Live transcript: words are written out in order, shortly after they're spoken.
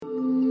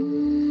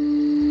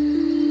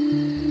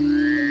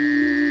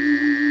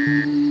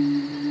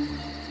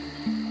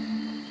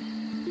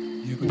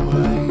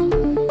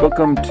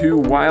Welcome to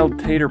Wild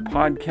Tater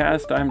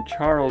Podcast. I'm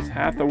Charles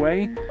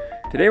Hathaway.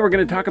 Today we're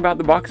going to talk about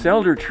the box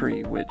elder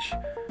tree, which,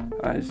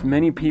 as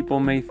many people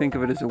may think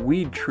of it as a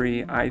weed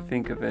tree, I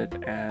think of it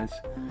as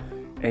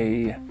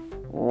a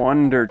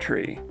wonder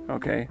tree.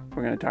 Okay,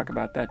 we're going to talk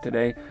about that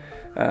today.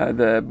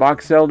 The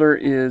box elder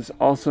is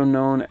also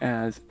known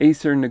as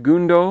Acer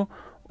negundo,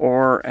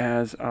 or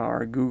as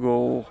our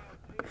Google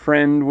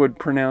friend would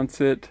pronounce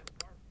it,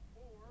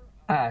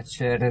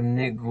 Acer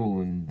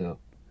negundo.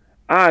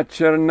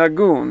 Acer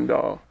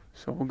negundo.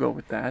 So we'll go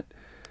with that.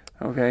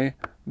 Okay.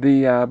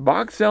 The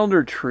box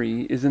elder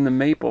tree is in the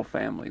maple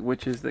family,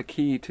 which is the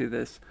key to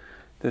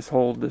this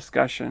whole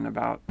discussion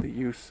about the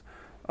use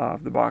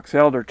of the box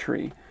elder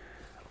tree.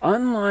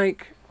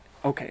 Unlike,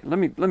 okay, let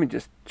me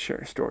just share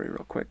a story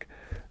real quick.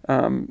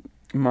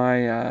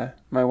 My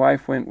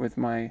wife went with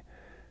my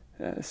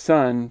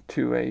son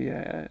to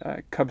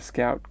a Cub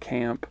Scout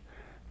camp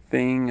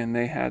thing, and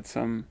they had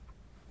some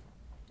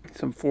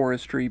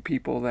forestry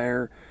people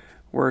there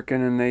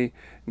working, and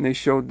they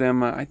showed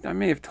them. I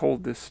may have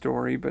told this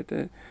story, but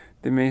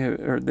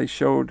they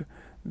showed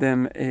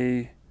them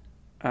a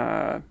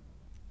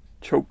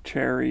choke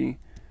cherry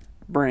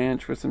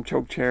branch with some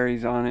choke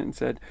cherries on it, and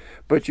said,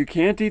 "But you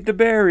can't eat the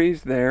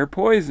berries; they're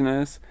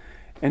poisonous."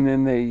 And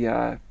then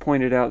they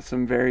pointed out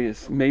some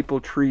various maple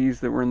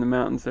trees that were in the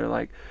mountains. They're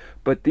like,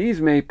 "But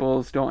these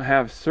maples don't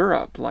have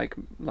syrup like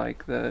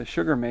the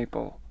sugar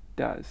maple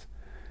does."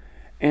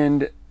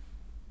 And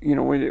you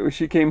know, when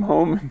she came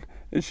home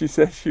and she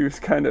said she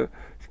was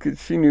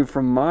she knew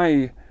from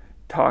my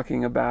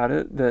talking about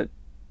it that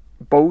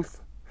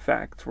both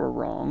facts were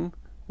wrong,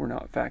 were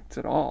not facts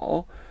at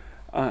all.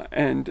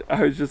 And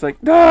I was just like,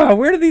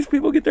 where do these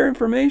people get their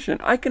information?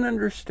 I can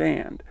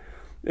understand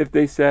if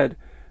they said,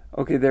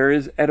 okay, there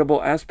is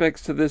edible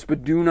aspects to this,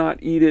 but do not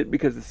eat it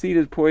because the seed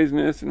is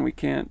poisonous and we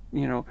can't,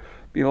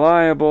 be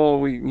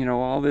liable.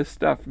 All this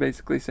stuff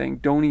basically saying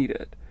don't eat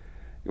it.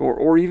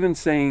 Or even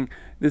saying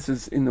this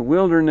is in the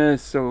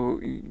wilderness, so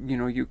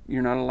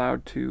you're not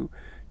allowed to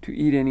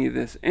eat any of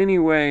this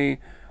anyway,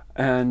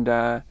 and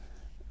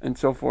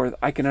so forth.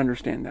 I can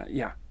understand that.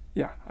 Yeah,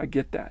 I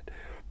get that.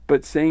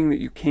 But saying that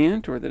you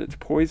can't, or that it's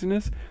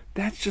poisonous,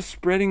 that's just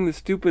spreading the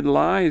stupid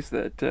lies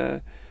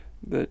that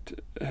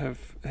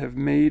have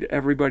made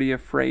everybody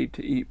afraid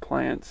to eat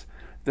plants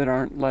that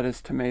aren't lettuce,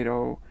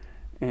 tomato,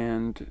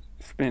 and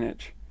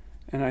spinach.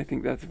 And I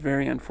think that's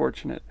very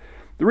unfortunate.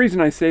 The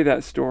reason I say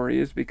that story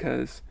is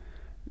because,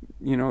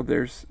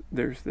 there's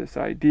this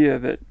idea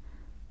that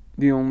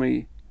the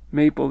only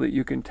maple that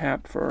you can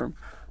tap for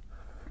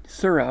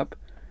syrup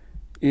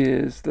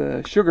is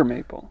the sugar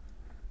maple.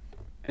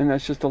 And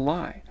that's just a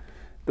lie.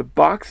 The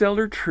box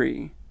elder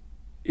tree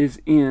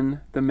is in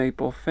the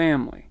maple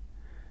family.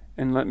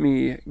 And let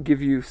me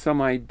give you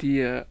some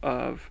idea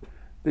of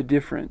the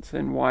difference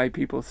and why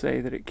people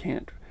say that it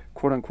can't,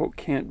 quote unquote,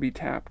 can't be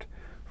tapped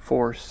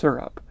for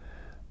syrup.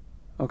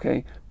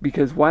 Okay,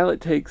 because while it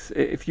takes,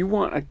 if you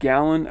want a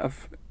gallon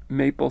of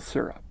maple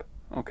syrup,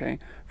 okay,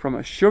 from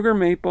a sugar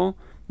maple,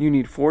 you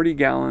need 40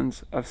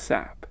 gallons of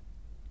sap.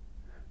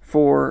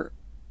 For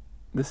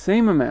the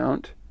same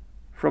amount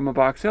from a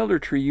box elder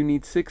tree, you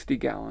need 60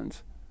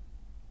 gallons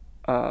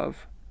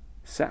of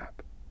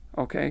sap.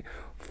 Okay,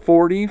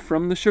 40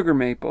 from the sugar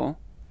maple,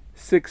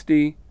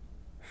 60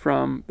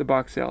 from the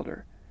box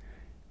elder.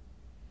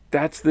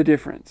 That's the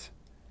difference.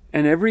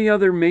 And every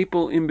other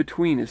maple in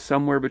between is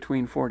somewhere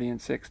between 40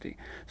 and 60.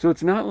 So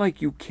it's not like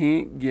you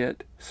can't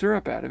get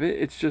syrup out of it.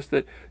 It's just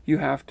that you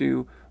have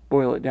to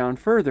boil it down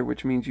further,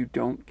 which means you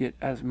don't get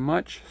as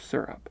much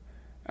syrup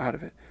out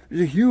of it.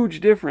 There's a huge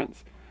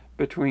difference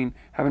between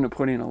having to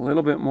put in a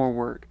little bit more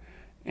work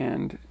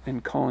and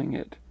calling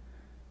it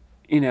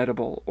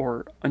inedible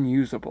or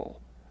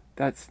unusable.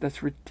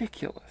 That's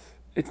ridiculous.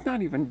 It's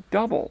not even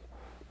double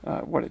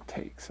what it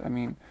takes. I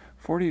mean,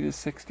 40 to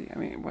 60. I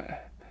mean,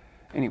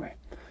 anyway.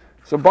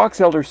 So box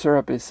elder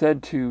syrup is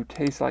said to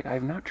taste like, I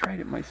have not tried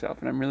it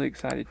myself, and I'm really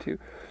excited to.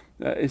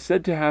 It's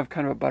said to have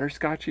kind of a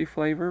butterscotchy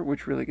flavor,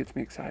 which really gets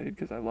me excited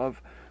because I love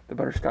the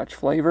butterscotch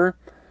flavor.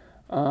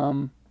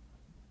 But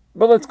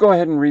let's go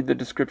ahead and read the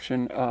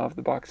description of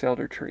the box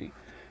elder tree.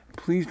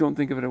 Please don't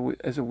think of it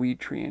as a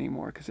weed tree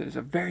anymore, because it is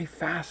a very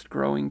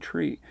fast-growing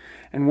tree.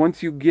 And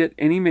once you get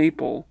any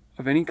maple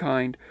of any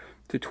kind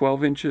to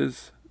 12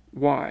 inches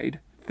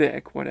wide,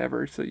 thick,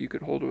 whatever, so you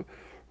could hold a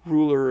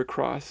ruler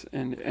across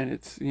and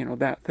it's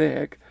that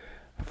thick,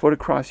 a foot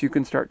across, you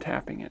can start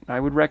tapping it. And I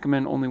would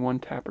recommend only one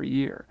tap a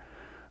year.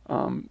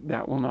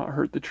 That will not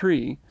hurt the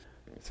tree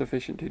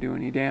sufficient to do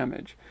any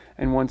damage.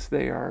 And once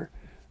they are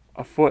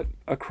a foot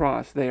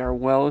across, they are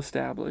well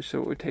established,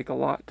 so it would take a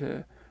lot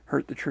to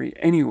hurt the tree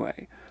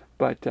anyway.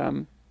 But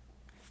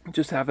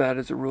just have that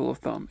as a rule of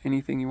thumb.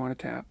 Anything you want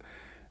to tap,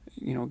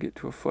 get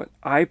to a foot.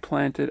 I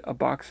planted a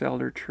box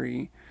elder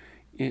tree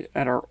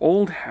at our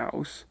old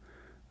house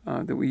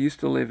that we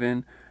used to live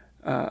in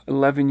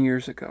 11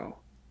 years ago,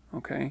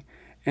 okay?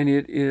 And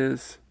it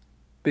is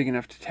big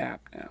enough to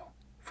tap now,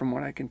 from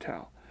what I can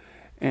tell.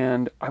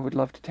 And I would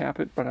love to tap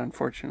it, but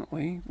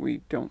unfortunately,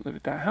 we don't live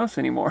at that house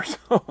anymore.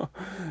 So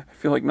I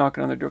feel like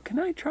knocking on the door. Can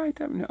I try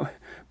tap? No.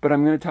 But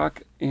I'm going to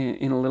talk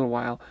in a little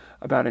while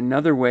about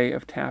another way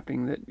of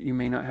tapping that you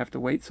may not have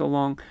to wait so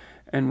long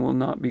and will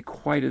not be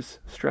quite as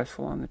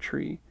stressful on the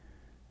tree.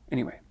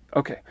 Anyway,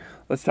 okay,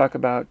 let's talk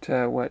about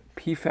what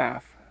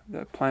PFAF,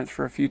 the Plants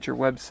for a Future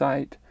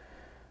website,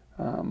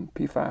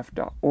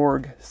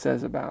 pfaf.org,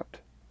 says about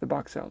the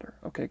box elder.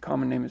 Okay,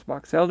 common name is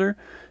box elder.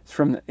 It's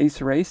from the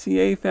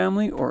Aceraceae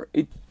family,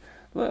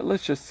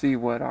 let's just see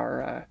what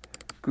our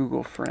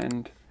Google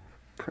friend,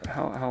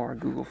 how our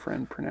Google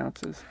friend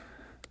pronounces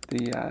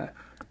the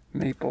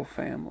maple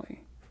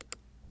family.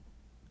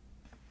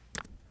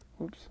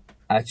 Whoops.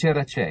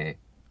 Aceraceae.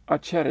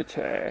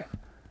 Aceraceae.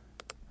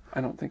 I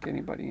don't think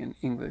anybody in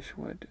English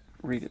would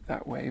read it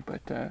that way,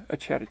 but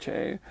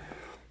Aceraceae.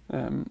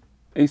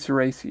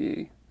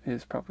 Aceraceae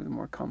is probably the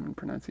more common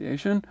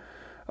pronunciation.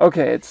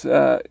 Okay, it's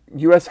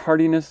U.S.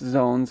 hardiness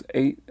zones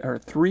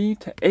 3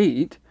 to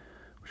 8,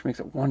 which makes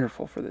it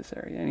wonderful for this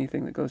area.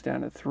 Anything that goes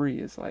down to 3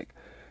 is like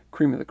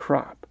cream of the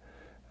crop.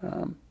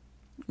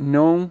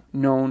 No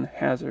known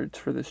hazards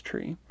for this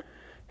tree.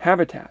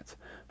 Habitats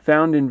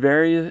found in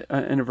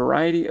a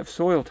variety of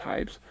soil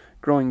types,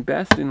 growing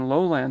best in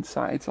lowland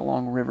sites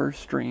along rivers,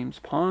 streams,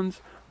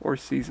 ponds, or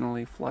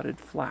seasonally flooded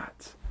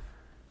flats.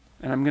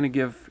 And I'm going to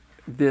give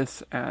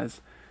this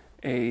as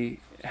a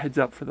heads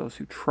up for those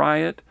who try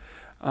it,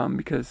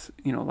 because,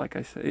 like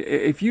I said,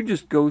 if you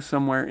just go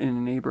somewhere in a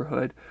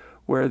neighborhood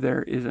where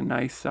there is a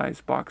nice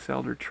sized box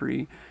elder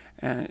tree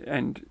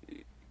and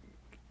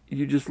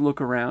you just look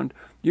around,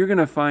 you're going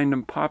to find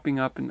them popping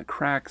up in the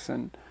cracks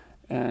and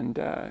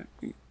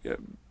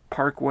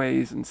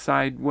parkways and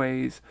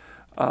sideways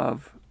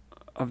of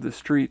the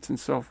streets and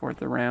so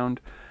forth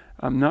around.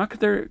 Not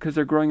because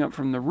they're growing up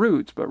from the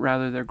roots, but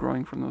rather they're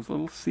growing from those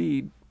little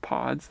seed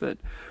pods that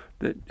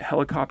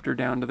helicopter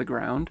down to the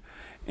ground.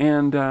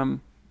 And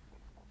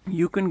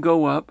you can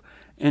go up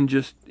and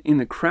just in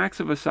the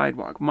cracks of a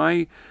sidewalk.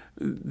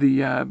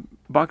 The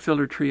box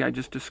elder tree I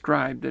just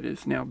described that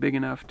is now big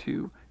enough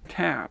to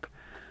tap,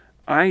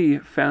 I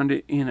found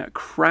it in a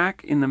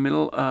crack in the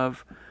middle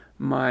of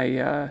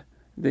my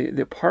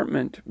the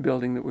apartment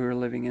building that we were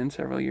living in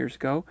several years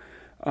ago.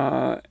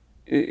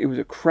 It was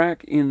a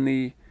crack in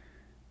the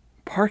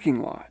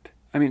parking lot.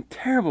 I mean,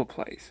 terrible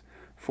place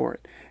for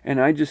it.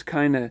 And I just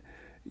kind of,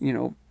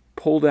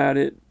 pulled at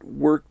it,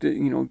 worked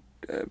it,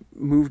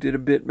 moved it a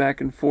bit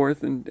back and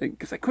forth, and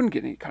because I couldn't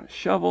get any kind of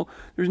shovel,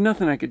 there's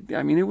nothing I could.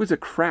 I mean, it was a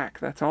crack.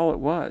 That's all it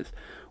was.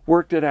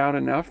 Worked it out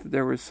enough that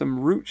there was some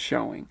root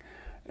showing,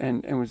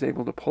 and was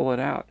able to pull it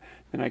out.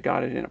 Then I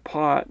got it in a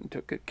pot and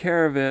took good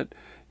care of it.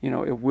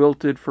 It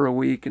wilted for a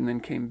week and then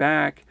came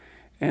back,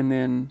 and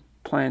then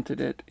planted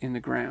it in the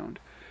ground.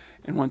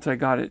 And once I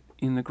got it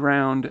in the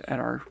ground at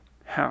our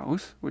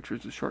house, which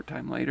was a short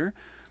time later,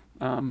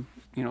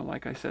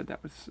 like I said,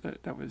 that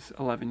was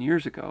 11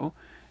 years ago,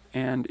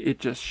 and it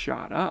just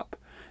shot up.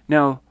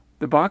 Now,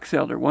 the box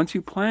elder, once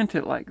you plant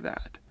it like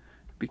that,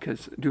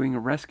 because doing a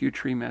rescue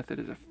tree method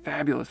is a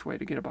fabulous way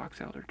to get a box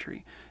elder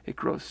tree. It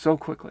grows so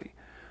quickly.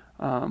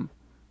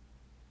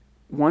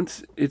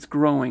 Once it's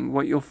growing,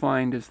 what you'll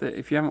find is that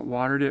if you haven't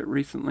watered it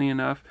recently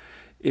enough,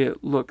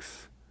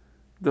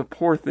 the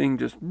poor thing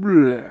just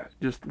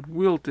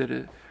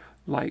wilted,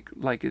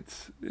 like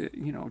it's,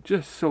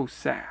 just so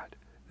sad.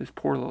 This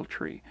poor little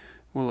tree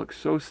will look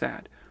so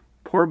sad.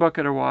 Pour a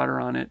bucket of water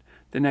on it.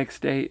 The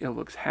next day, it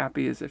looks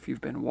happy as if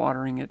you've been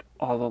watering it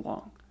all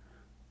along.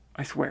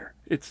 I swear,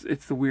 it's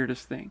the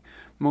weirdest thing.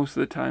 Most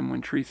of the time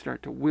when trees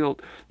start to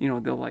wilt,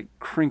 they'll like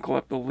crinkle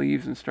up the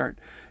leaves and start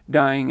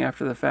dying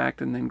after the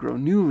fact and then grow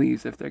new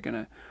leaves if they're going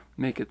to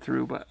make it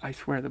through. But I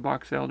swear the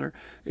box elder,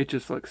 it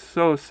just looks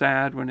so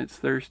sad when it's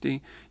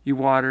thirsty. You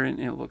water it and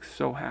it looks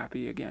so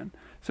happy again.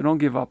 So don't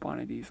give up on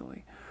it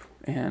easily.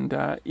 And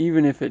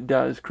even if it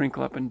does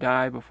crinkle up and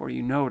die before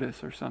you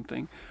notice or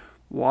something,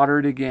 water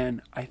it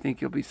again. I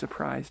think you'll be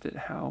surprised at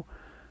how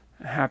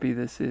happy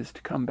this is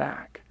to come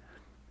back.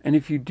 And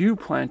if you do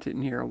plant it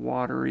near a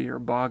watery or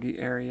boggy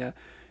area,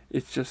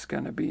 it's just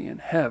going to be in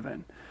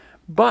heaven.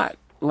 But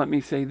let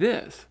me say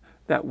this,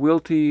 that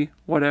wilty,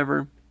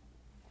 whatever,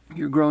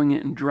 you're growing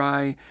it in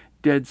dry,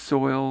 dead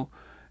soil,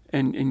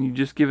 and you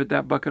just give it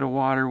that bucket of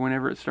water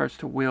whenever it starts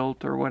to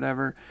wilt or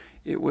whatever,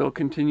 it will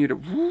continue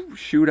to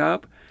shoot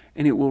up,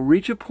 and it will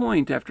reach a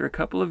point after a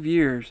couple of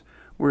years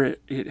where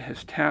it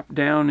has tapped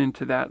down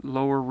into that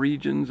lower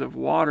regions of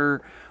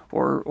water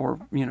or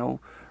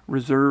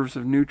reserves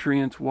of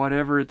nutrients,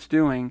 whatever it's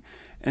doing,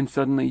 and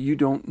suddenly you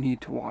don't need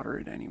to water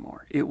it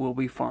anymore. It will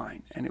be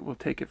fine, and it will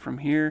take it from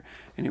here,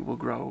 and it will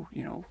grow,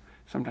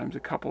 sometimes a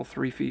couple,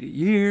 3 feet a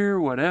year,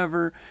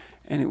 whatever,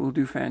 and it will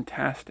do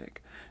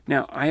fantastic.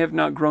 Now, I have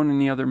not grown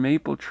any other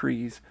maple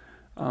trees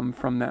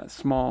from that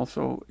small,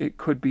 so it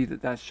could be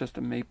that that's just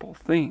a maple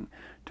thing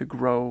to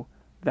grow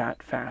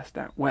that fast,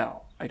 that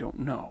well. I don't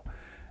know.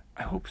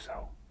 I hope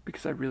so,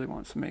 because I really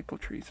want some maple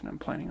trees, and I'm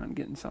planning on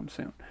getting some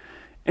soon.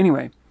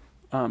 Anyway,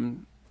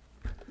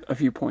 a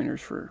few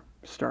pointers for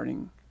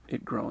starting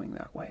it growing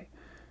that way.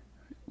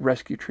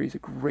 rescue tree is a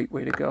great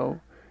way to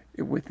go.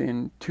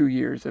 Within 2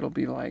 years, it'll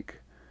be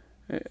like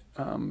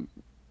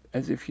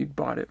as if you'd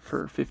bought it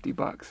for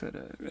 $50 at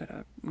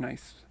a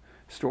nice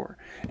store.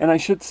 And I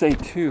should say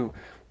too,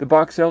 the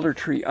box elder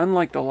tree,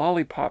 unlike the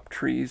lollipop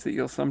trees that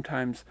you'll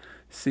sometimes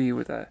see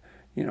with a,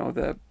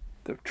 the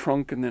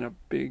trunk and then a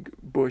big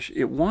bush,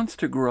 it wants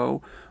to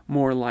grow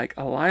more like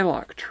a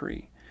lilac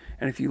tree.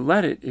 And if you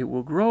let it, it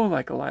will grow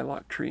like a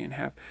lilac tree and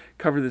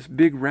cover this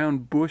big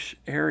round bush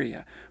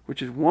area,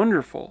 which is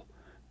wonderful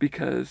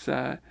because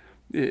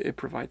it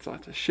provides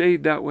lots of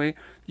shade that way.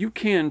 You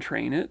can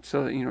train it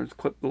so that, just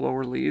clip the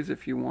lower leaves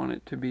if you want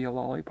it to be a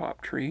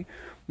lollipop tree.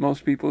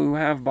 Most people who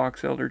have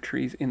box elder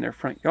trees in their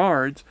front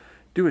yards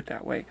do it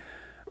that way.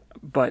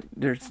 But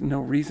there's no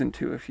reason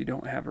to if you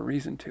don't have a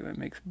reason to. It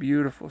makes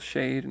beautiful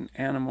shade and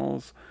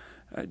animals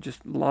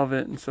just love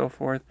it and so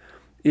forth.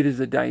 It is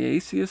a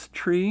dioecious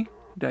tree,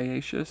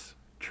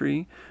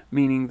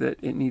 meaning that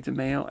it needs a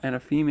male and a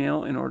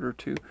female in order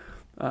to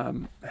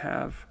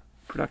have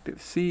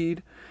productive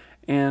seed.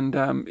 And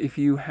if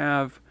you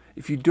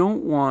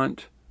don't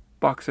want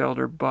box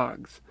elder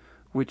bugs,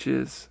 which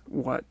is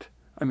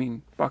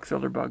box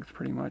elder bugs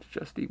pretty much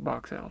just eat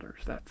box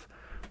elders.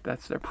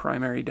 That's their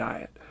primary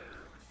diet.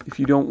 If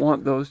you don't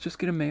want those, just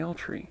get a male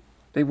tree.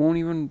 They won't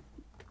even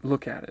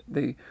look at it.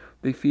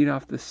 They feed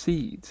off the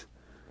seeds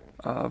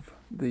of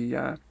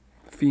the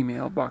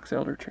female box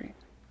elder tree.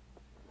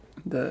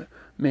 The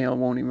male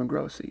won't even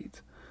grow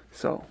seeds.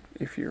 So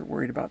if you're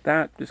worried about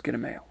that, just get a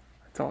male.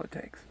 That's all it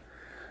takes.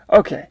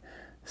 Okay,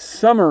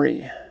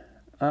 summary.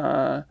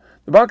 The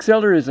box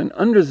elder is an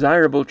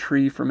undesirable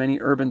tree for many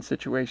urban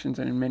situations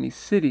and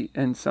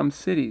in some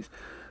cities.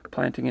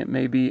 Planting it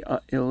may be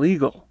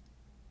illegal.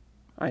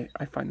 I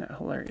find that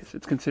hilarious.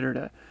 It's considered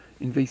an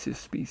invasive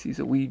species,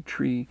 a weed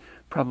tree,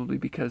 probably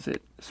because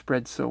it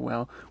spreads so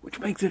well, which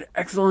makes it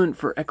excellent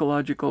for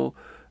ecological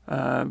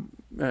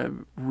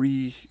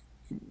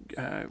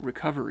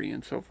recovery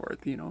and so forth.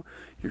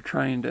 You're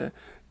trying to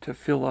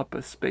fill up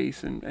a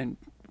space and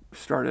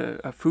start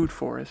a food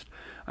forest.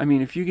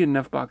 If you get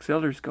enough box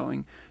elders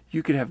going,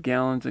 you could have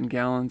gallons and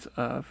gallons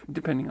of,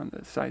 depending on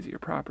the size of your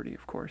property,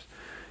 of course.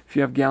 If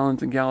you have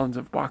gallons and gallons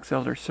of box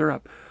elder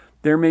syrup,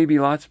 there may be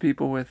lots of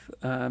people with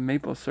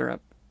maple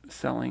syrup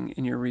selling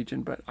in your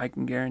region, but I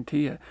can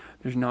guarantee you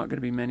there's not going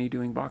to be many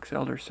doing box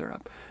elder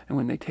syrup. And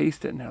when they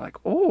taste it and they're like,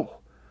 oh,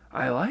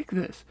 I like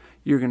this,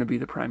 you're going to be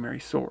the primary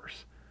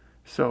source.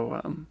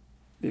 So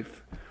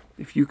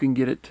if you can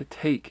get it to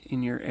take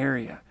in your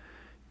area,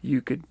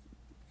 you could,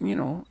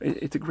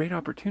 it's a great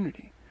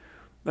opportunity.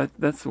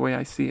 That's the way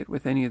I see it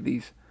with any of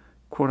these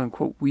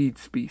quote-unquote weed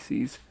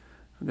species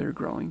that are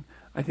growing.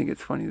 I think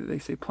it's funny that they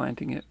say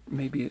planting it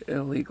may be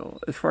illegal.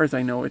 As far as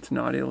I know, it's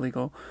not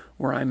illegal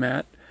where I'm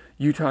at.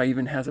 Utah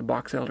even has a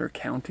box elder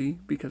county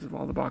because of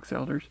all the box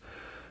elders.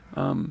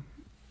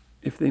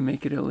 If they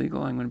make it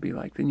illegal, I'm going to be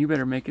like, then you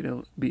better make it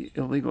be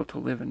illegal to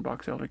live in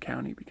Box Elder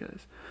County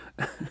because,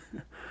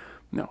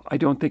 no, I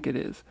don't think it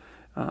is.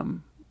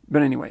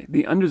 But anyway,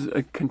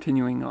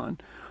 continuing on.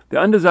 The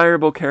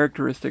undesirable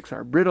characteristics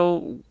are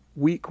brittle,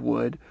 weak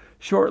wood,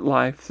 short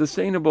life,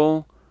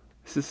 sustainability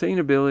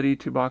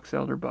to box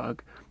elder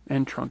bug,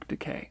 and trunk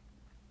decay.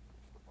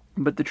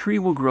 But the tree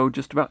will grow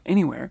just about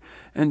anywhere,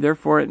 and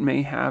therefore it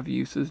may have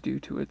uses due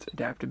to its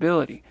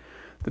adaptability.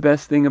 The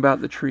best thing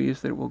about the tree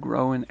is that it will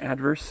grow in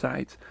adverse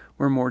sites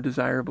where more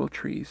desirable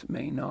trees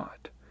may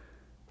not.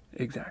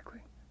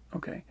 Exactly.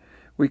 Okay.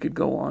 We could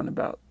go on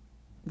about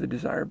the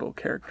desirable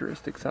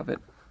characteristics of it.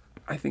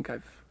 I think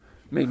I've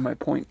made my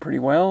point pretty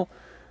well.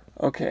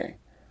 Okay.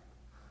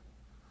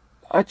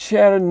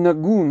 Acer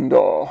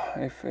negundo,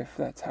 if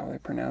that's how they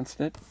pronounced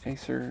it,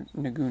 Acer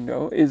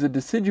negundo, is a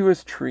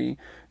deciduous tree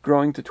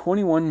growing to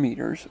 21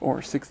 meters,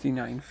 or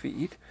 69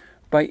 feet,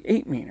 by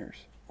 8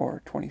 meters,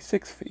 or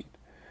 26 feet.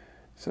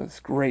 So it's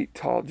great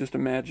tall. Just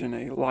imagine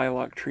a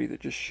lilac tree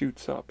that just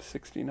shoots up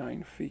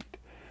 69 feet.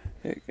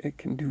 It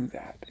can do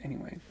that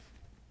anyway.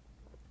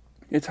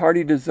 It's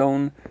hardy to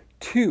zone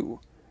 2.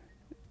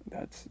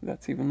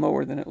 That's even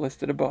lower than it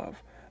listed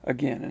above.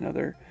 Again,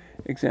 another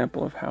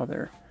example of how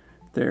their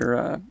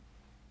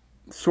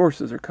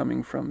sources are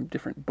coming from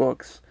different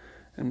books,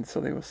 and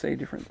so they will say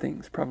different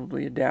things,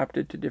 probably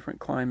adapted to different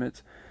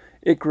climates.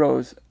 It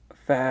grows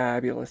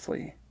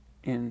fabulously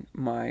in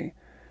my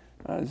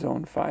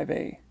zone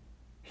 5A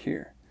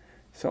here.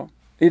 So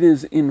it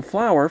is in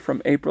flower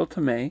from April to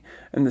May,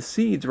 and the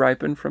seeds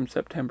ripen from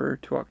September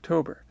to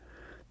October.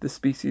 The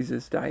species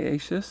is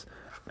dioecious.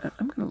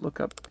 I'm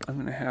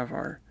going to have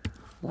our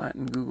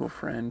Latin Google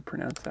friend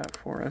pronounce that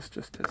for us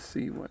just to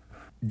see what.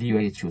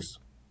 Dioecious.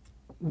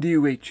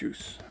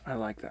 Dioecious. I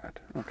like that.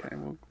 Okay,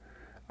 well,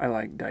 I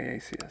like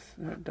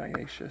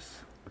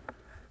dioecious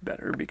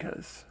better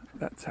because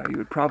that's how you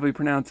would probably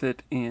pronounce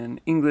it in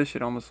English.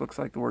 It almost looks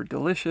like the word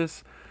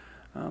delicious.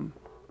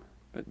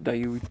 But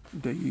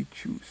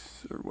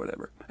dioecious or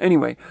whatever.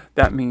 Anyway,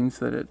 that means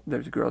that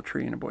there's a girl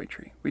tree and a boy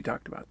tree. We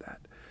talked about that.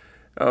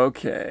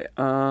 Okay.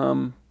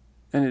 And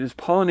it is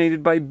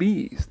pollinated by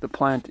bees. The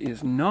plant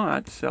is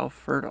not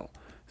self-fertile,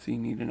 so you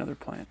need another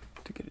plant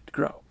to get it to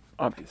grow.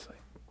 obviously.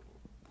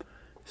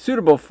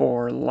 Suitable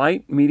for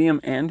light, medium,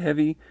 and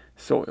heavy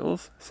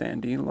soils,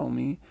 sandy,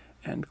 loamy,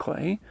 and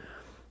clay.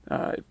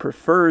 It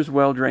prefers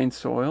well-drained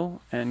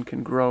soil and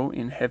can grow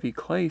in heavy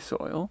clay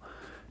soil.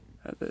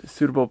 The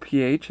suitable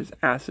pH is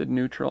acid,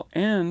 neutral,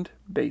 and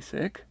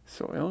basic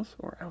soils,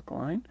 or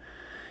alkaline.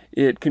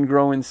 It can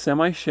grow in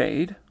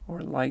semi-shade,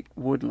 or light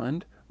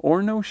woodland,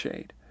 or no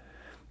shade.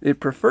 It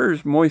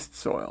prefers moist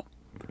soil.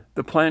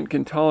 The plant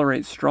can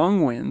tolerate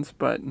strong winds,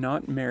 but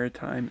not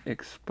maritime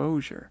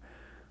exposure.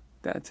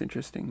 That's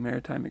interesting,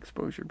 maritime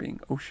exposure being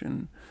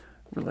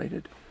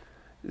ocean-related.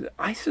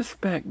 I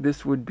suspect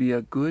this would be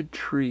a good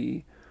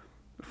tree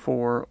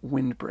for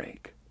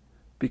windbreak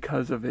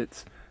because of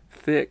its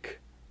thick,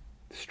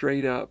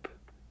 straight up,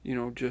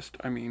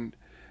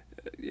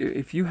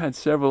 if you had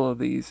several of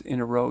these in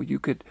a row, you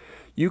could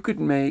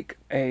make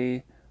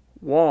a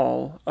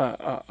wall,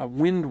 a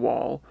wind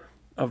wall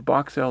of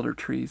box elder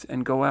trees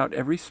and go out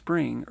every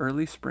spring,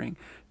 early spring,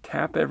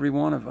 tap every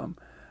one of them,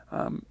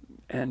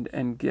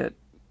 and get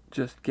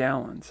just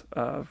gallons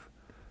of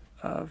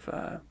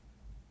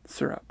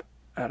syrup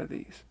out of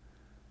these.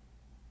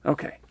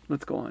 Okay,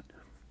 let's go on.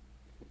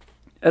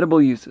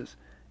 Edible uses: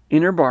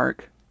 inner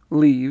bark,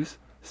 leaves,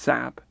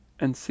 sap,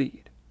 and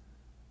seed.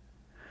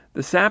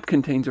 The sap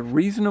contains a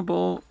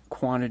reasonable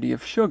quantity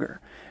of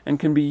sugar and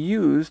can be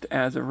used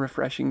as a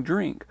refreshing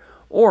drink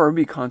or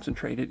be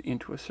concentrated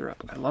into a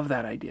syrup. I love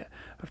that idea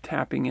of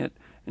tapping it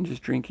and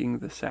just drinking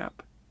the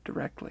sap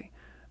directly.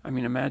 I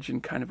mean,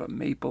 imagine kind of a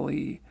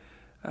mapley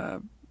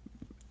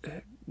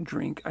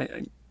drink.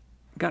 I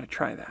got to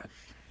try that.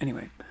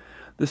 Anyway,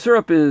 the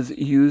syrup is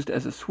used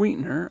as a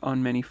sweetener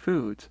on many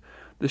foods.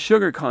 The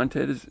sugar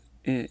content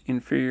is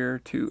inferior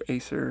to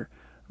Acer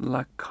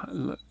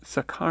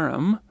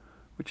saccharum,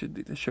 which is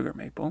the sugar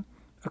maple,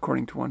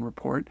 according to one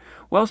report,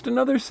 whilst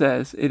another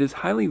says it is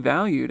highly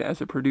valued as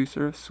a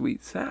producer of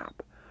sweet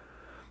sap.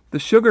 The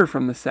sugar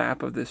from the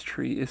sap of this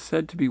tree is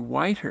said to be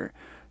whiter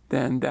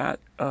than that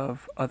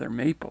of other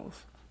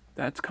maples.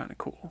 That's kind of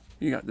cool.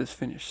 You got this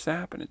finished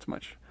sap and it's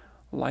much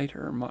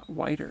lighter,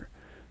 whiter.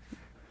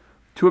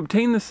 To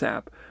obtain the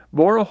sap,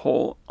 bore a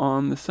hole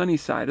on the sunny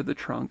side of the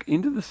trunk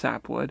into the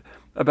sapwood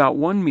about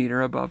 1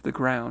 meter above the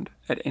ground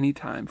at any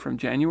time from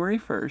January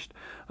 1st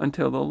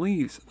until the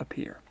leaves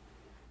appear.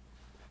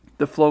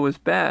 The flow is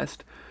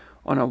best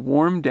on a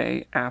warm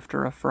day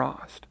after a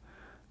frost.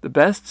 The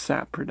best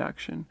sap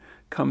production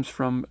comes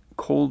from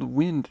cold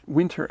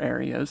winter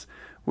areas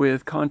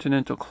with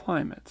continental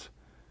climates.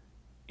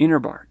 Inner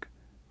bark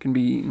can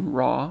be eaten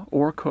raw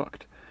or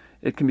cooked.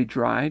 It can be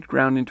dried,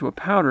 ground into a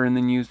powder, and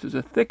then used as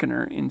a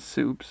thickener in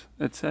soups,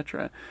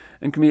 etc.,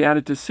 and can be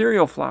added to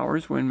cereal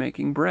flours when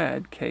making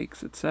bread,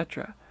 cakes,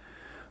 etc.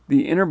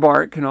 The inner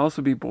bark can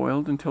also be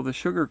boiled until the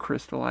sugar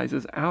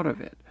crystallizes out of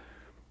it.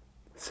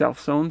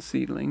 Self-sown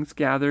seedlings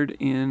gathered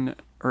in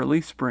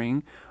early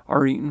spring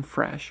are eaten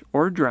fresh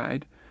or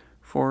dried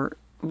for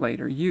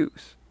later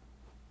use.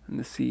 And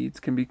the seeds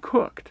can be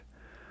cooked.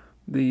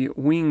 The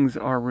wings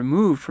are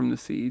removed from the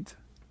seeds,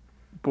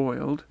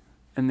 boiled,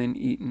 and then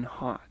eaten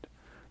hot.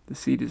 The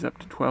seed is up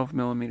to 12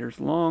 millimeters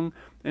long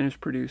and is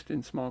produced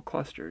in small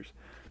clusters.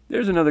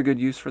 There's another good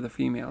use for the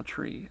female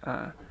tree,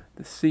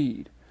 the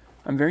seed.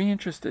 I'm very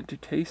interested to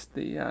taste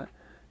the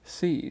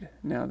seed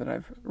now that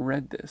I've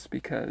read this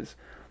because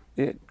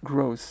it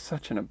grows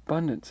such an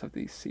abundance of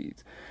these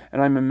seeds.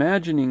 And I'm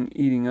imagining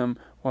eating them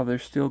while they're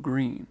still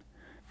green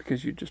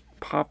because you just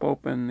pop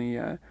open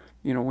the,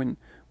 when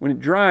it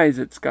dries,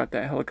 it's got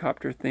that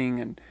helicopter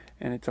thing and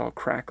it's all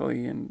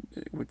crackly and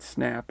it would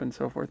snap and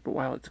so forth. But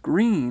while it's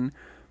green,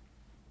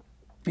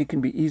 it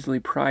can be easily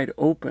pried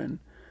open.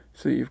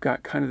 So you've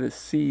got kind of this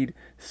seed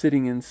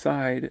sitting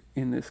inside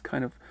in this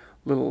kind of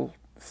little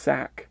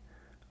sack,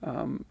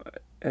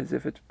 as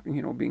if it's,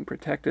 being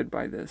protected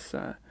by this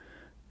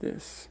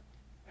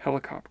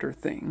helicopter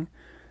thing.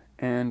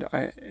 And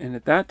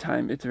at that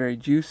time, it's very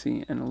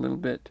juicy and a little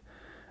bit,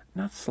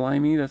 not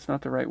slimy, that's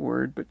not the right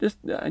word, but just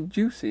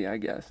juicy, I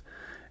guess.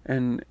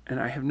 And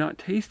I have not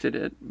tasted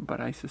it, but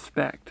I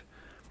suspect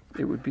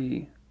it would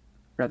be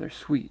rather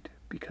sweet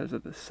because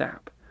of the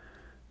sap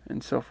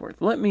and so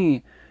forth. Let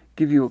me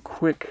give you a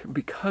quick,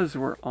 because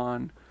we're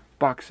on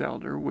box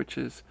elder, which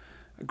is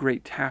a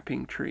great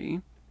tapping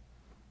tree,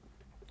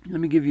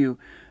 let me give you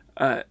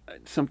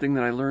something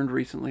that I learned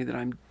recently that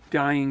I'm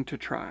dying to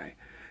try,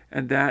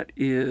 and that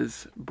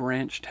is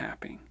branch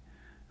tapping.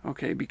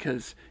 Okay,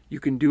 because you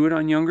can do it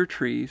on younger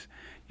trees.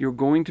 You're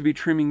going to be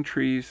trimming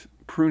trees,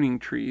 pruning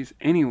trees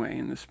anyway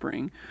in the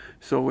spring.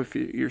 So if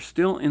you're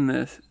still in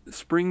the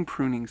spring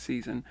pruning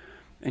season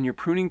and you're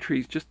pruning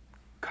trees, just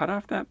cut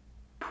off that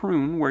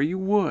prune where you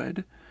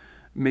would,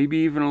 maybe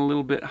even a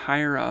little bit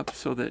higher up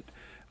so that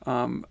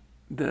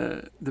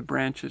the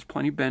branch is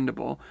plenty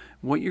bendable.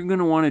 What you're going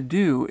to want to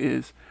do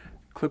is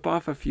clip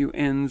off a few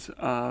ends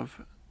of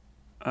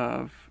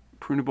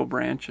prunable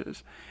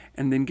branches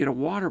and then get a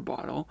water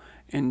bottle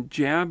and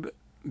jab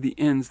the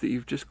ends that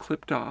you've just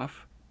clipped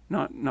off,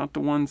 not the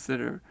ones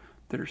that are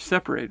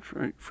separated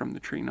from the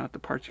tree, not the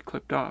parts you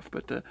clipped off,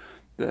 but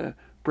the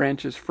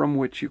branches from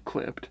which you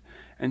clipped,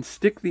 and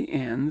stick the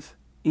ends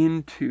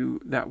into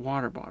that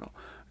water bottle.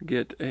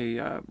 Get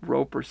a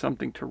rope or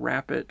something to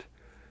wrap it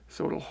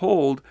so it'll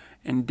hold,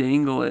 and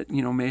dangle it.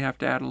 May have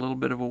to add a little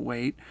bit of a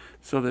weight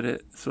so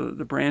that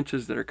the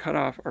branches that are cut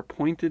off are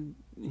pointed,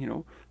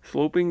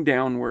 sloping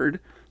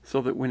downward,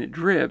 so that when it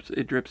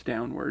drips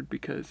downward,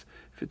 because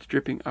if it's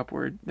dripping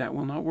upward, that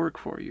will not work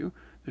for you.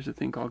 There's a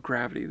thing called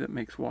gravity that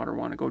makes water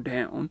want to go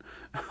down.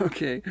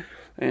 Okay,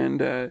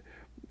 and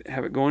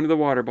have it go into the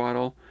water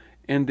bottle,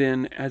 and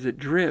then as it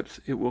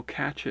drips, it will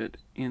catch it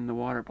in the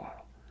water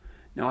bottle.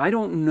 Now, I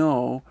don't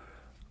know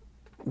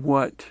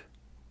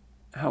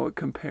how it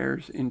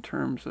compares in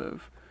terms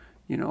of,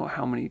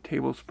 how many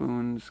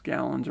tablespoons,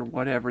 gallons, or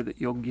whatever that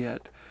you'll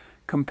get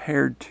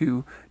compared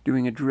to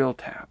doing a drill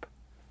tap.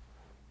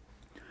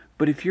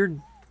 But if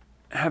you're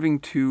having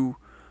to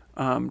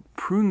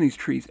prune these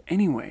trees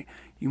anyway,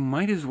 you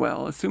might as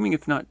well, assuming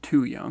it's not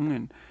too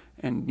young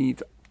and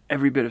needs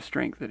every bit of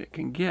strength that it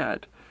can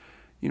get,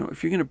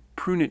 if you're going to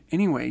prune it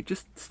anyway,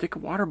 just stick a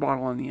water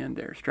bottle on the end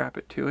there, strap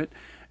it to it,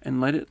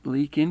 and let it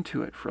leak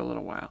into it for a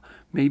little while.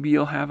 Maybe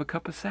you'll have a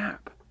cup of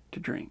sap to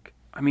drink.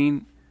 I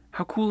mean,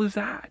 how cool is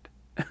that?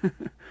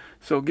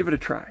 So give it a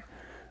try.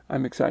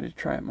 I'm excited to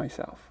try it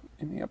myself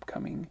in the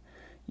upcoming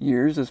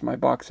years as my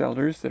box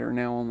elders that are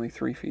now only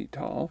 3 feet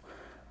tall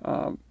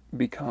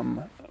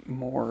become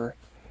more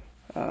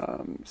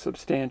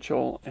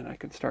substantial, and I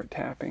can start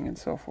tapping and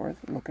so forth.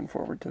 Looking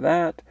forward to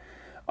that.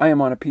 I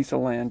am on a piece of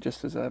land,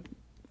 just as a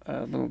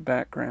little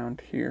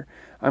background here.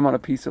 I'm on a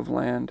piece of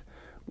land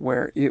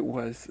where it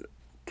was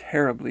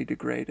terribly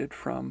degraded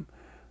from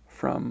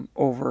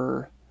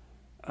over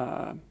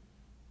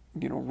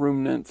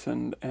ruminants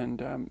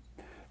and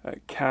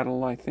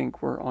cattle, I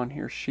think, were on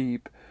here,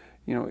 sheep.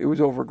 It was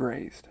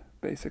overgrazed,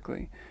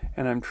 basically,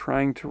 and I'm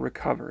trying to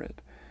recover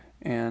it.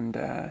 And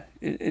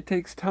it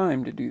takes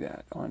time to do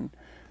that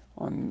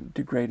on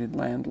degraded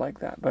land like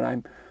that. But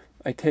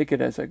I take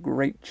it as a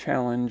great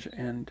challenge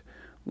and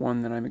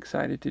one that I'm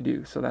excited to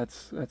do. So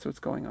that's what's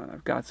going on.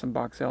 I've got some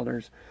box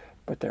elders,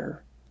 but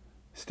they're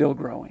still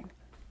growing.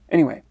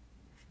 Anyway,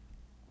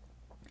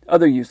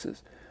 other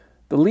uses.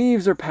 The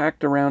leaves are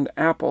packed around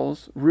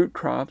apples, root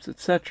crops,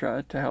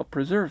 etc. to help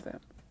preserve them.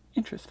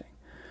 Interesting.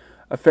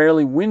 A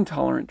fairly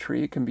wind-tolerant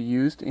tree can be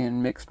used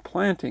in mixed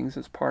plantings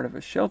as part of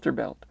a shelter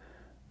belt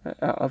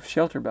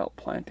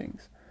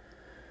plantings.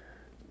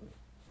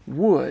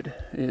 Wood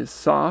is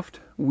soft,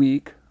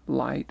 weak,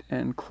 light,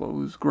 and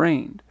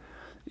close-grained.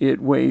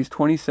 It weighs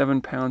 27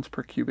 pounds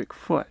per cubic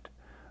foot.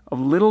 Of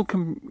little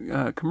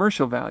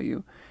commercial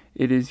value,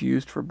 it is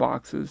used for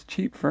boxes,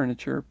 cheap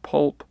furniture,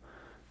 pulp,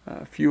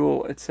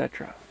 fuel,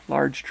 etc.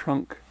 Large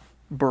trunk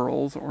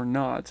burls or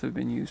knots have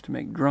been used to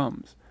make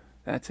drums.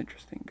 That's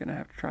interesting. Gonna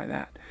have to try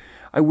that.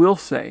 I will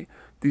say,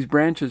 these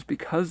branches,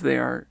 because they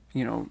are,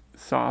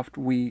 soft,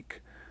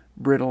 weak,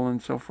 brittle,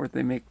 and so forth,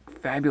 they make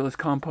fabulous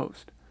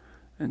compost.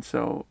 And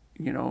so,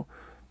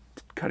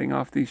 cutting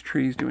off these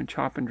trees, doing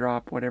chop and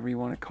drop, whatever you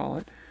want to call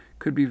it,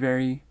 could be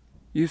very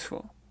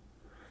useful.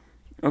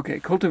 Okay,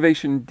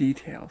 cultivation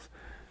details.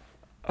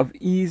 Of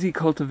easy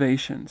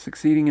cultivation,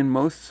 succeeding in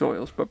most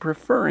soils, but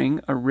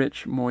preferring a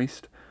rich,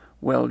 moist,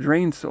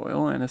 well-drained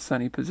soil and a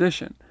sunny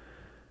position.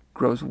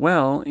 Grows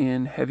well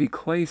in heavy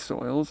clay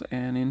soils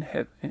and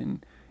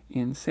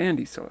in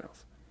sandy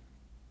soils.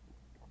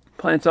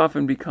 Plants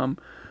often become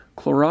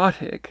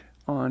chlorotic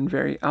on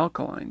very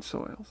alkaline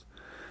soils.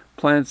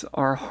 Plants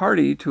are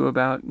hardy to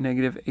about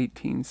negative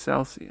 18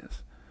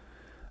 Celsius.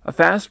 A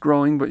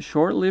fast-growing but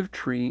short-lived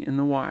tree in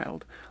the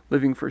wild,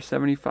 living for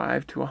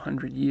 75 to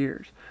 100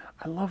 years.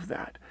 I love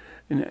that.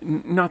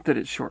 And not that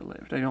it's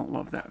short-lived. I don't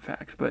love that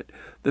fact. But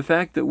the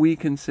fact that we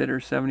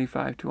consider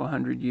 75 to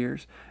 100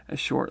 years as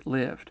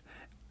short-lived,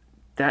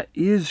 that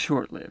is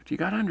short-lived. You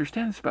got to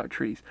understand this about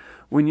trees.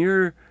 When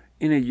you're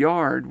in a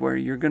yard where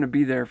you're going to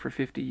be there for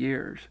 50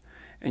 years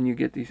and you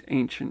get these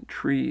ancient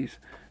trees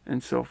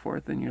and so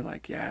forth, and you're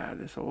like, yeah,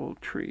 this old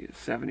tree is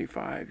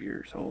 75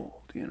 years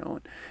old,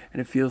 and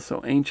it feels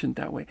so ancient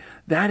that way.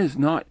 That is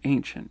not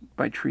ancient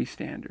by tree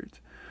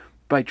standards.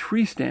 By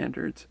tree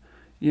standards,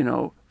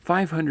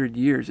 500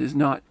 years is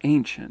not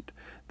ancient.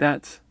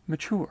 That's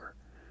mature.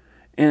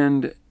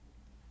 And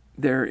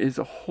there is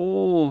a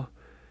whole,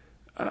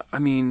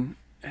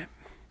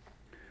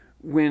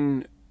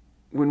 when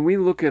we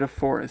look at a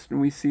forest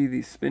and we see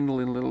these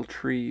spindly little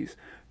trees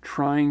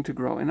trying to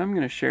grow, and I'm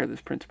going to share this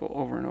principle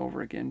over and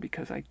over again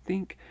because I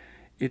think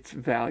it's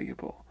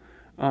valuable.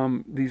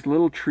 These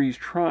little trees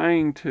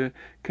trying to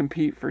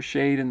compete for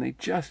shade, and they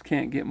just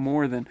can't get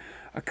more than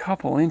a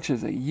couple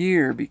inches a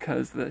year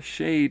because the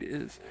shade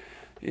is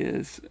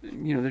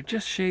they're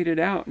just shaded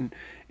out,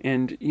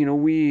 and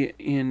we,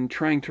 in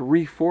trying to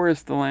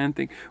reforest the land,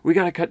 think we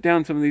got to cut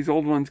down some of these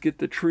old ones, get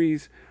the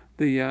trees,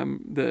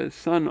 the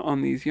sun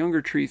on these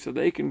younger trees so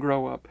they can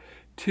grow up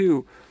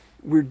too.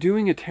 We're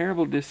doing a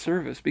terrible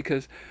disservice,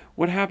 because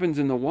what happens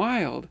in the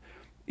wild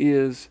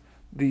is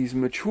these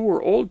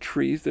mature old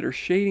trees that are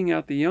shading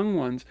out the young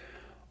ones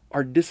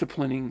are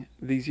disciplining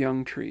these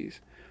young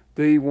trees.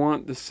 They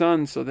want the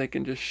sun so they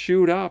can just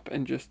shoot up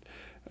and just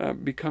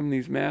become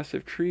these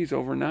massive trees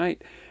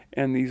overnight.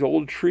 And these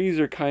old trees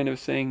are kind of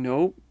saying,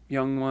 nope,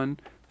 young one,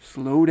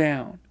 slow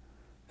down,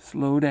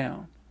 slow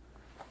down.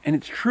 And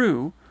it's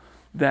true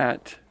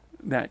that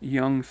that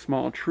young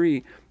small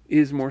tree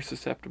is more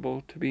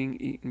susceptible to being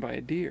eaten by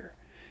a deer.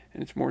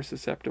 And it's more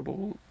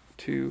susceptible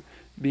to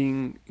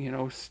being,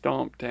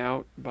 stomped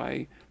out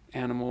by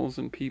animals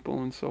and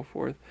people and so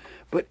forth.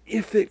 But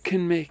if it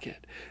can make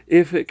it,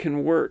 if it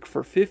can work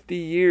for 50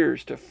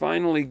 years to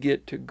finally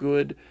get to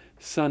good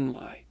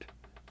sunlight,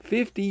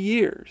 50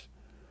 years,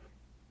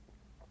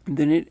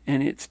 and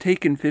it's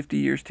taken 50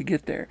 years to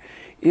get there,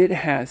 it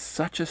has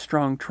such a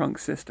strong trunk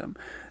system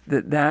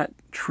that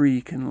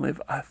tree can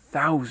live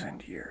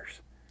 1,000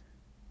 years.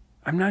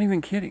 I'm not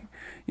even kidding.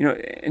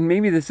 And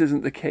maybe this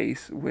isn't the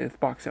case with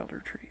box elder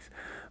trees,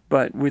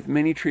 but with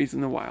many trees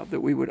in the wild that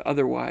we would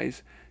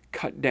otherwise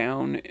cut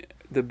down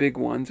the big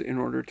ones in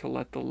order to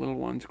let the little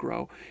ones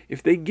grow.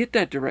 If they get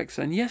that direct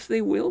sun, yes,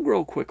 they will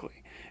grow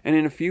quickly. And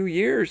in a few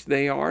years,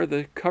 they are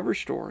the cover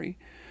story.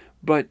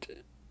 But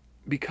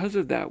because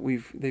of that,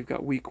 they've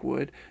got weak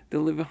wood.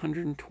 They'll live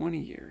 120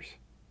 years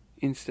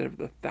instead of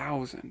the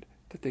 1,000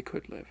 that they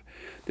could live.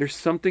 There's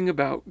something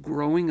about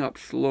growing up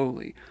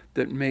slowly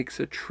that makes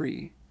a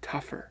tree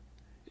tougher.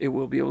 It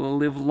will be able to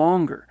live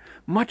longer,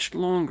 much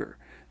longer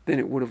than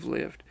it would have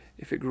lived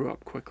if it grew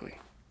up quickly.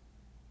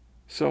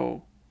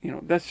 So,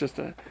 that's just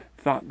a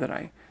thought that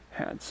I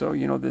had. So,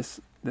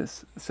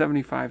 this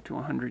 75 to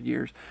 100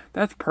 years,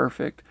 that's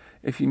perfect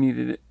if you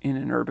needed it in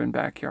an urban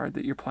backyard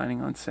that you're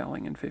planning on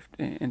selling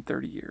in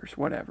 30 years,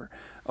 whatever.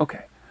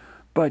 Okay.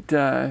 But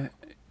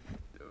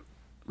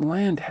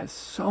land has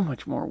so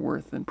much more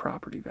worth than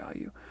property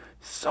value.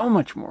 So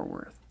much more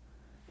worth.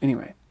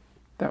 Anyway,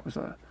 that was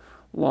a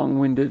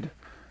long-winded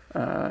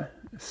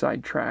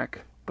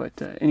sidetrack.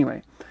 But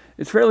anyway,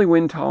 it's fairly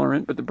wind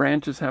tolerant, but the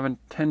branches have a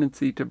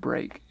tendency to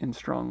break in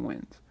strong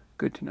winds.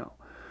 Good to know.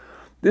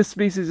 This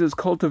species is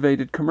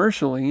cultivated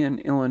commercially in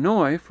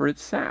Illinois for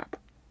its sap.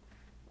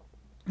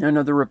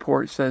 Another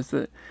report says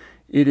that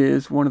it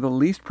is one of the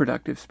least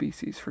productive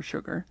species for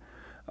sugar,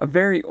 a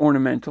very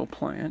ornamental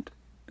plant.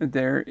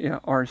 There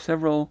are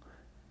several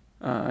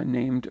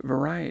named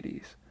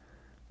varieties.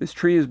 This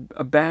tree is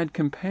a bad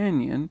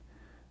companion.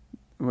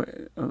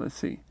 Let's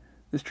see.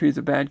 This tree is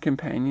a bad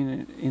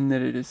companion in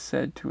that it is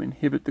said to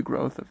inhibit the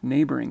growth of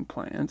neighboring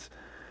plants.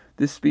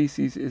 This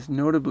species is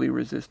notably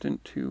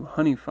resistant to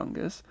honey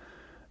fungus,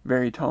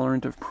 very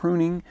tolerant of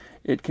pruning.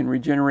 It can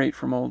regenerate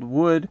from old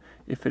wood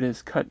if it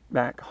is cut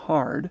back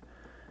hard.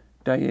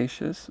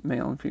 Dioecious,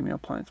 male and female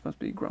plants must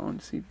be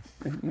grown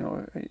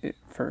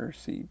for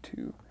seed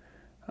to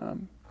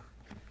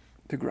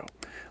grow.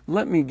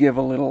 Let me give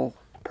a little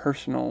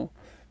personal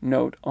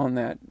note on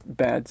that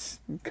bad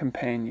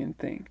companion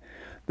thing.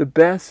 The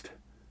best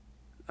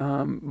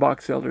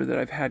box elder that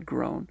I've had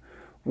grown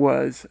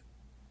was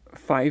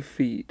 5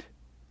 feet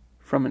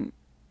from an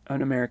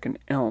American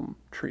elm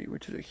tree,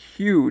 which is a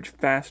huge,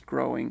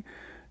 fast-growing,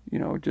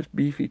 just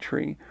beefy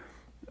tree.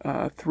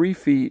 3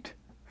 feet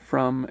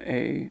from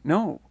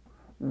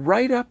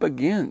right up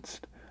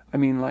against,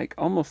 like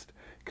almost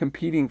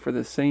competing for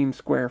the same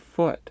square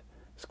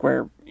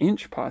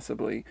inch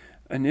possibly,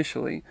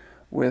 initially,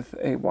 with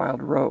a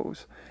wild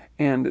rose.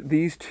 And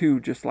these two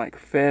just like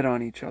fed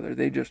on each other.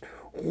 They just,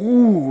 it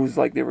was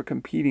like they were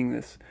competing,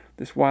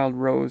 this wild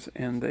rose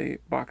and the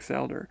box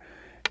elder.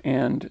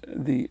 And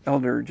the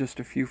elder just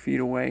a few feet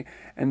away.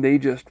 And they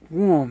just,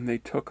 they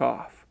took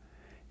off.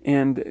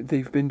 And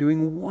they've been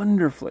doing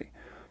wonderfully.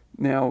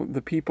 Now,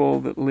 the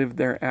people that lived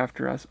there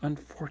after us,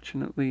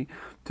 unfortunately,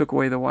 took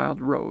away the wild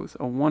rose,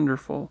 a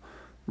wonderful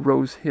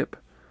rose hip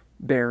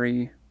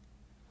berry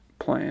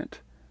plant,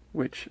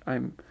 which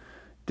I'm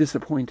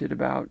disappointed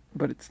about,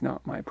 but it's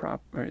not my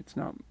it's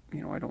not,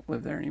 I don't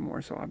live there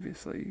anymore, so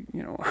obviously,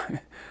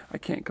 I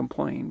can't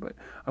complain, but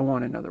I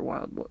want another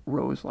wild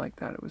rose like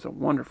that. It was a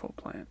wonderful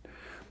plant.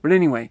 But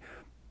anyway,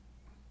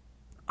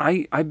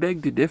 I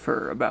beg to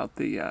differ about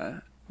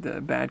the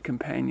bad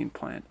companion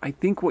plant. I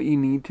think what you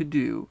need to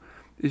do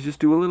is just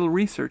do a little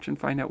research and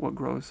find out what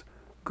grows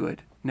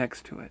good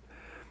next to it.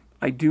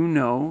 I do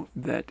know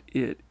that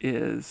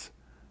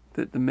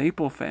that the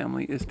maple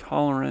family is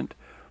tolerant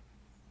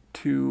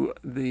to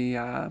the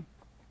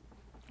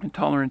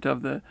intolerant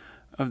of the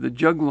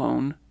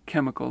juglone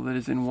chemical that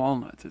is in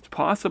walnuts. It's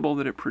possible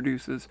that it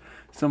produces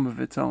some of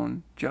its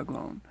own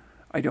juglone.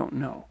 I don't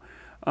know,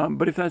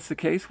 but if that's the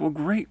case, well,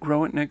 great,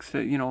 grow it next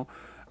to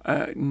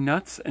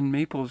nuts and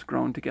maples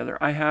grown together.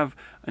 I have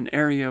an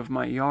area of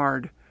my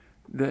yard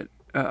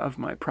of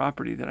my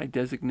property that I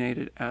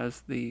designated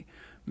as the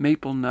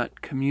maple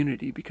nut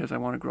community because I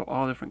want to grow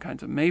all different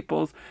kinds of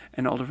maples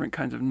and all different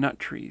kinds of nut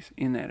trees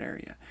in that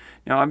area.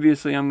 Now,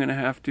 obviously, I'm going to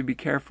have to be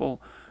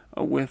careful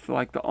with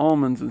like the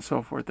almonds and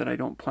so forth that I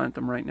don't plant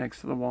them right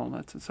next to the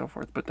walnuts and so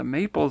forth. But the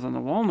maples and the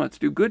walnuts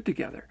do good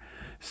together.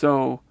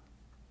 So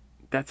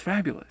that's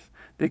fabulous.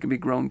 They can be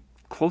grown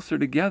closer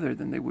together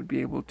than they would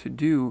be able to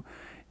do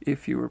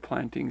if you were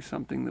planting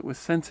something that was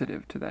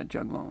sensitive to that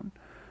juglone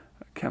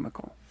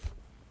chemical.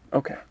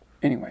 Okay.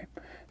 Anyway,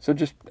 so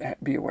just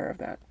be aware of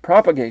that.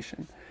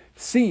 Propagation.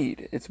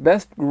 Seed. It's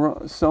best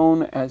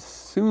sown as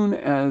soon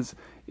as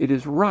it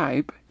is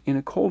ripe in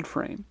a cold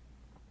frame.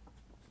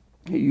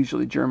 It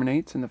usually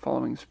germinates in the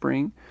following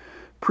spring.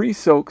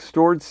 Pre-soak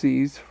stored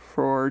seeds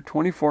for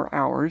 24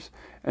 hours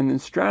and then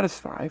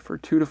stratify for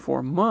 2 to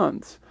 4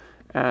 months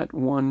at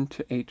 1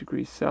 to 8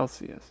 degrees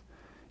Celsius.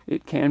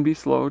 It can be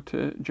slow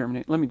to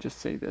germinate. Let me just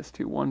say this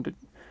too, 1 to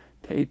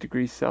 8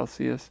 degrees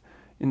Celsius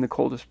in the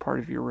coldest part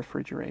of your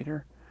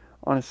refrigerator.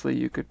 Honestly,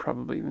 you could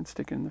probably even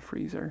stick it in the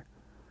freezer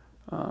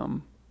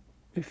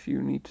if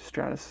you need to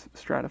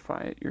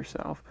stratify it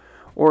yourself.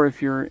 Or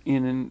if you're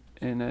in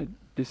a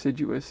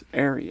deciduous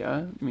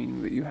area,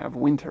 meaning that you have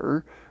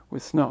winter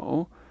with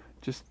snow,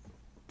 just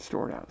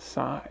store it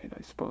outside.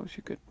 I suppose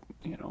you could,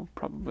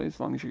 probably, as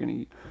long as you're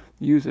going to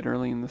use it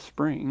early in the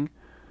spring,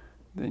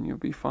 then you'll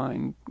be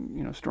fine,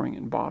 storing it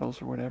in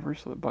bottles or whatever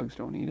so that bugs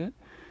don't eat it.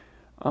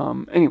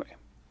 Anyway,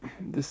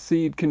 the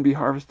seed can be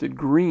harvested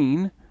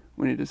green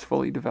when it is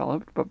fully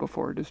developed, but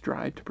before it is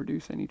dried to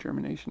produce any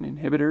germination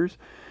inhibitors,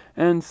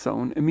 and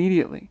sown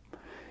immediately.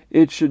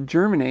 It should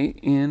germinate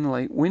in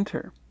late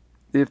winter.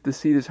 If the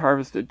seed is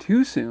harvested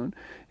too soon,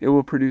 it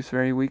will produce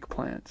very weak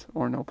plants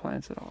or no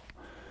plants at all.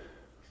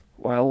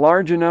 While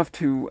large enough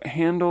to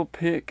handle,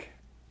 prick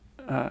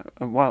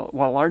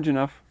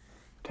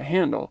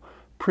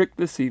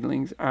the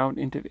seedlings out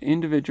into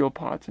individual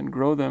pots and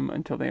grow them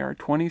until they are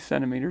 20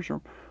 centimeters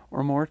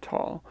or more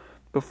tall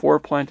before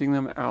planting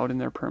them out in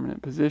their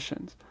permanent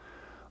positions.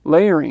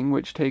 Layering,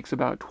 which takes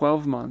about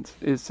 12 months,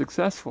 is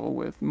successful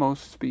with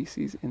most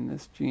species in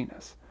this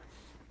genus.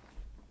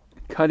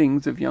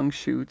 Cuttings of young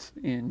shoots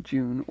in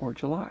June or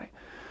July.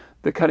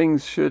 The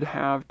cuttings should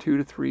have 2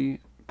 to 3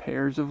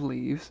 pairs of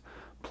leaves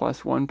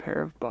plus 1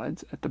 pair of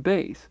buds at the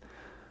base.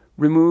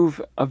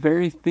 Remove a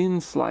very thin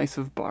slice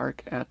of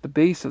bark at the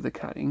base of the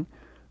cutting.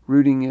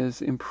 Rooting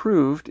is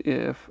improved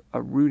if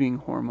a rooting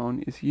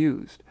hormone is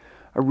used.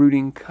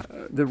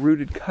 The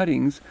rooted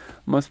cuttings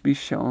must be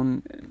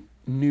shown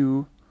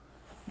new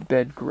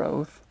bed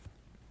growth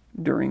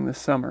during the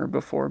summer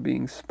before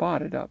being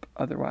spotted up,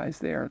 otherwise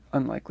they are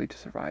unlikely to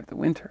survive the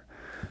winter.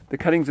 The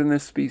cuttings in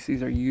this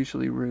species are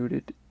usually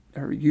root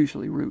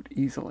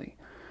easily.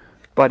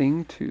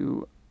 Budding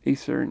to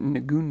Acer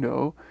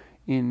negundo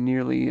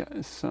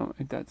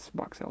that's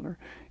box elder,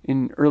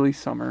 in early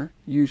summer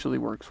usually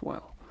works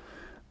well.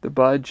 The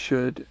bud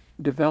should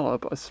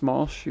develop a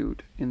small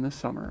shoot in the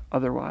summer,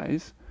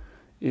 otherwise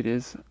it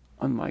is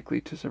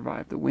unlikely to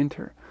survive the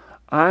winter.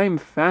 I'm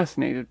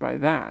fascinated by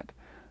that.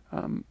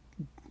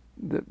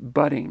 The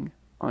budding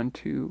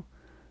onto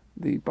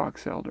the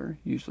box elder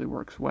usually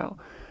works well.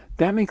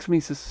 That makes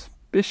me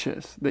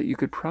suspicious that you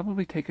could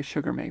probably take a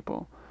sugar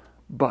maple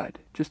bud.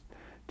 Just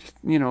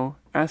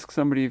ask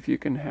somebody if you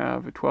can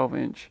have a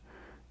 12-inch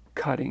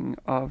cutting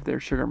of their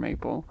sugar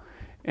maple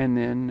and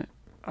then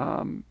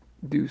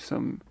do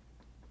some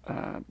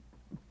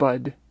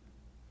bud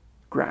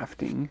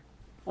grafting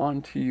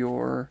onto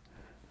your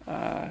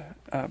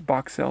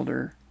box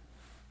elder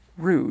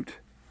root,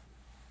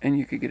 and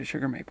you could get a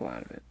sugar maple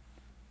out of it.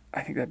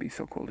 I think that'd be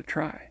so cool to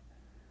try.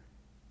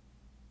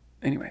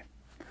 Anyway,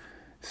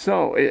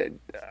 so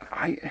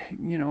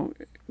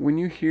when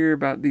you hear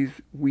about these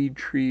weed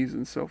trees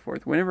and so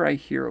forth, whenever I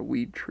hear a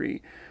weed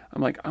tree,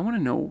 I'm like, I want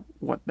to know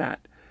what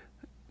that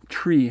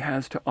tree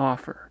has to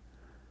offer.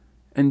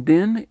 And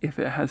then if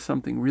it has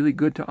something really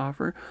good to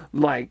offer,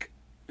 like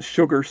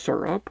sugar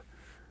syrup,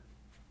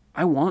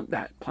 I want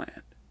that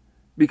plant.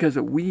 Because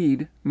a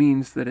weed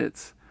means that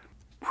it's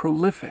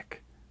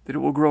prolific, that it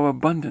will grow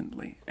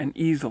abundantly and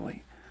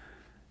easily.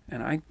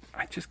 And I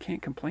just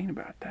can't complain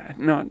about that.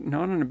 Not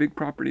on a big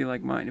property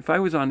like mine. If I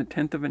was on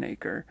 1/10 of an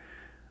acre,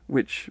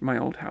 which my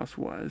old house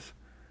was,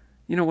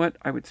 you know what?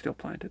 I would still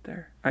plant it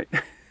there. I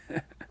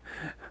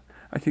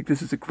think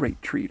this is a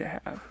great tree to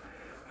have.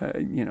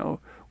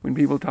 When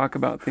people talk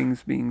about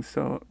things being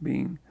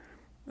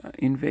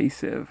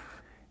invasive,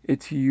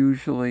 it's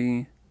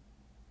usually,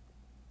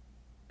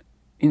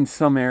 in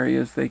some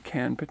areas they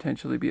can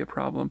potentially be a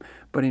problem,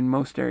 but in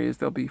most areas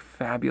they'll be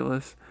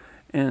fabulous.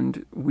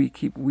 And we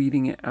keep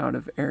weeding it out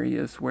of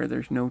areas where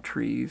there's no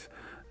trees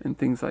and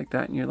things like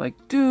that. And you're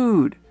like,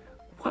 dude,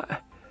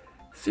 what?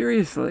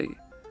 Seriously?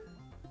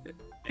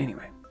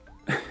 Anyway,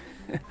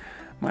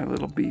 my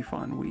little beef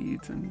on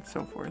weeds and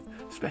so forth,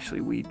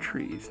 especially weed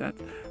trees.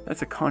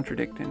 That's a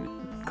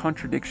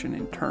contradiction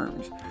in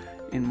terms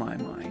in my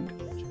mind.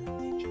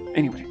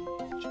 Anyway,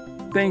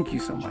 thank you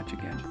so much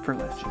again for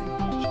listening.